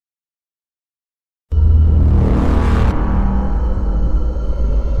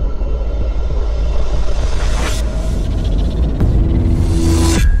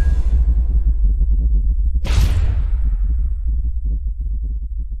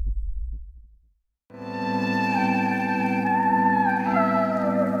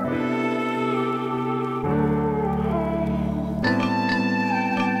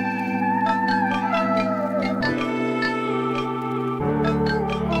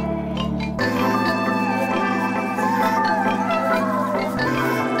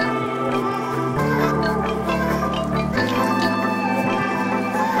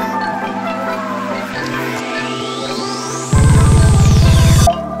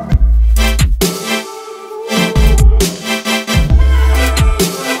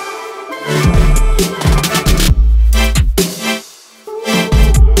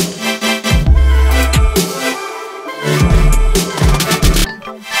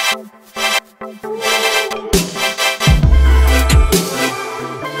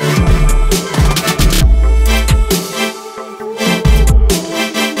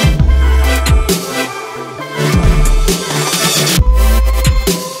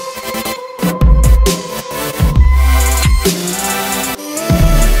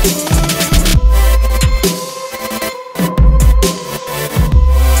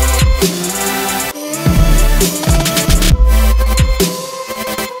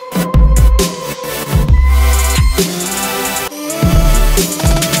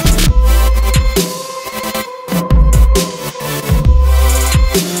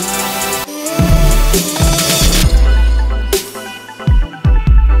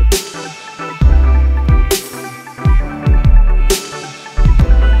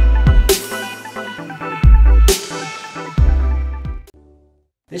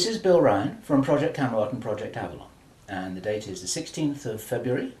Phil Ryan from Project Camelot and Project Avalon, and the date is the 16th of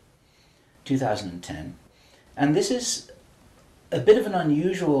February 2010, and this is a bit of an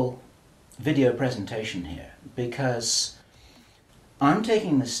unusual video presentation here because I'm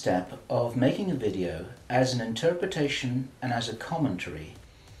taking the step of making a video as an interpretation and as a commentary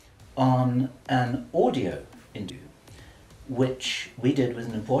on an audio interview which we did with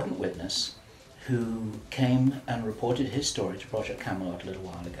an important witness who came and reported his story to Project Camelot a little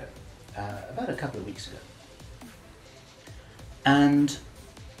while ago, about a couple of weeks ago. And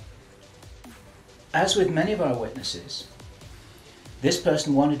as with many of our witnesses, this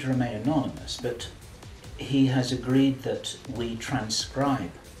person wanted to remain anonymous, but he has agreed that we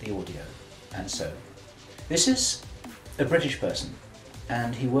transcribe the audio, and so. This is a British person,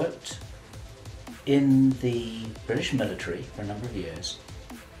 and he worked in the British military for a number of years,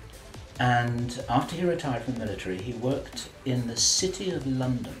 and after he retired from the military he worked in the City of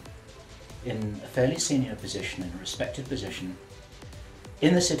London in a fairly senior position, in a respected position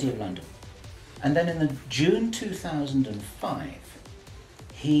in the City of London. And then in the June 2005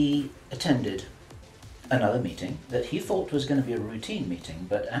 he attended another meeting that he thought was going to be a routine meeting,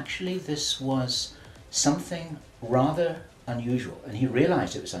 but actually this was something rather unusual, and he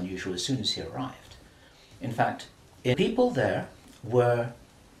realized it was unusual as soon as he arrived. In fact, people there were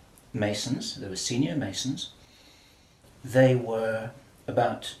Masons, there were senior Masons. They were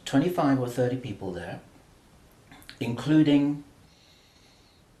about 25 or 30 people there, including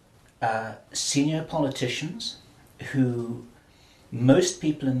senior politicians who most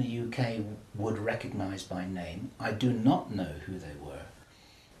people in the UK would recognize by name. I do not know who they were.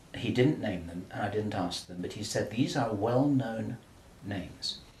 He didn't name them, and I didn't ask them, but he said these are well-known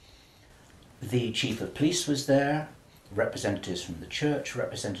names. The chief of police was there, representatives from the church,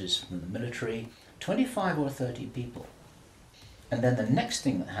 representatives from the military, 25 or 30 people. And then the next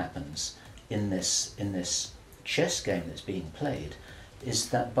thing that happens in this chess game that's being played is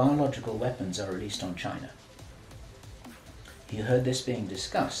that biological weapons are released on China. You heard this being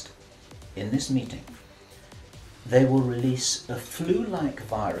discussed in this meeting. They will release a flu-like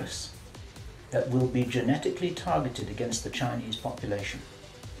virus that will be genetically targeted against the Chinese population.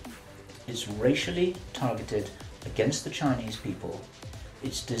 It's racially targeted against the Chinese people.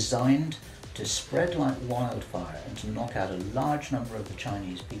 It's designed to spread like wildfire and to knock out a large number of the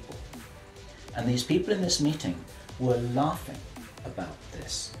Chinese people. And these people in this meeting were laughing about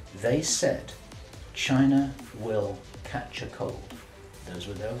this. They said, China will catch a cold. Those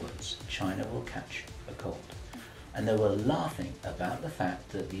were their words. China will catch a cold. And they were laughing about the fact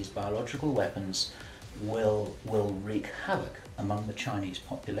that these biological weapons will wreak havoc among the Chinese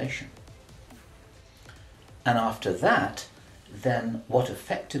population. And after that, then what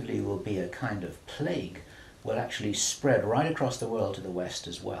effectively will be a kind of plague will actually spread right across the world to the West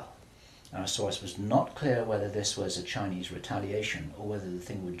as well. Our source was not clear whether this was a Chinese retaliation or whether the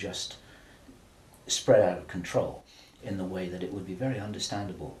thing would just spread out of control in the way that it would be very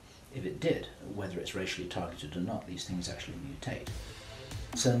understandable if it did, whether it's racially targeted or not. These things actually mutate.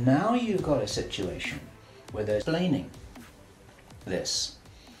 So now you've got a situation where they're explaining this.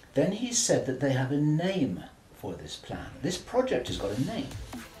 Then he said that they have a name for this plan. This project has got a name.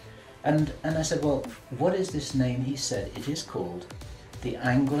 And I said, well, what is this name? He said, it is called the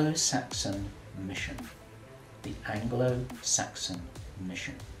Anglo-Saxon Mission. The Anglo-Saxon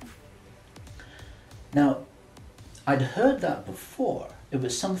Mission. Now, I'd heard that before. It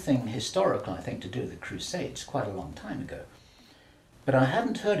was something historical, I think, to do with the Crusades quite a long time ago. But I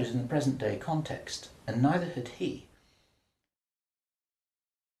hadn't heard it in the present day context, and neither had he.